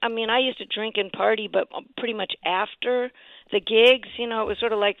I mean, I used to drink and party, but pretty much after the gigs, it was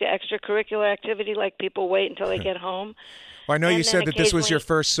sort of like the extracurricular activity, like people wait until they get home. Well, I know you And then said that this was your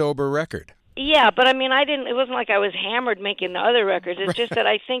occasionally, first sober record. yeah, but I mean, it wasn't like I was hammered making the other records. It's just that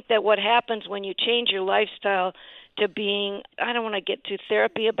I think that what happens when you change your lifestyle to being, I don't want to get too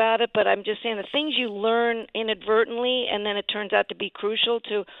therapy about it, but I'm just saying the things you learn inadvertently and then it turns out to be crucial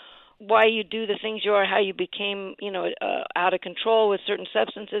to why you do the things you are, how you became, out of control with certain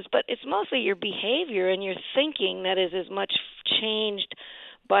substances. But it's mostly your behavior and your thinking that is as much changed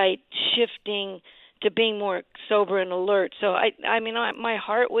by shifting to being more sober and alert. So my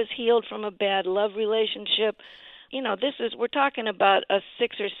heart was healed from a bad love relationship. We're talking about a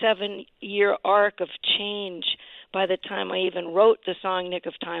 6 or 7 year arc of change by the time I even wrote the song Nick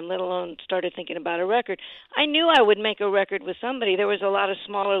of Time, let alone started thinking about a record. I knew I would make a record with somebody. There was a lot of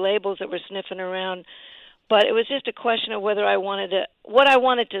smaller labels that were sniffing around, but it was just a question of what I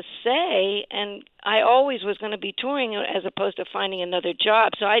wanted to say, and I always was going to be touring as opposed to finding another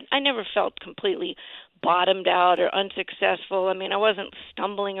job. So I never felt completely bottomed out or unsuccessful. I mean, I wasn't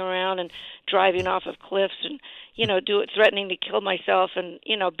stumbling around and driving off of cliffs and, threatening to kill myself and,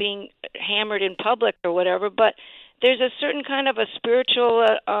 being hammered in public or whatever. But there's a certain kind of a spiritual,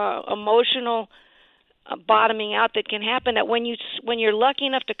 emotional bottoming out that can happen, that when you're lucky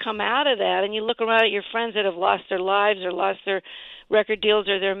enough to come out of that and you look around at your friends that have lost their lives or lost their record deals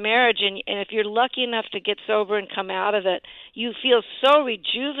or their marriage, and if you're lucky enough to get sober and come out of it, you feel so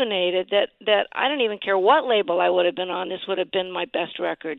rejuvenated that I don't even care what label I would have been on, this would have been my best record.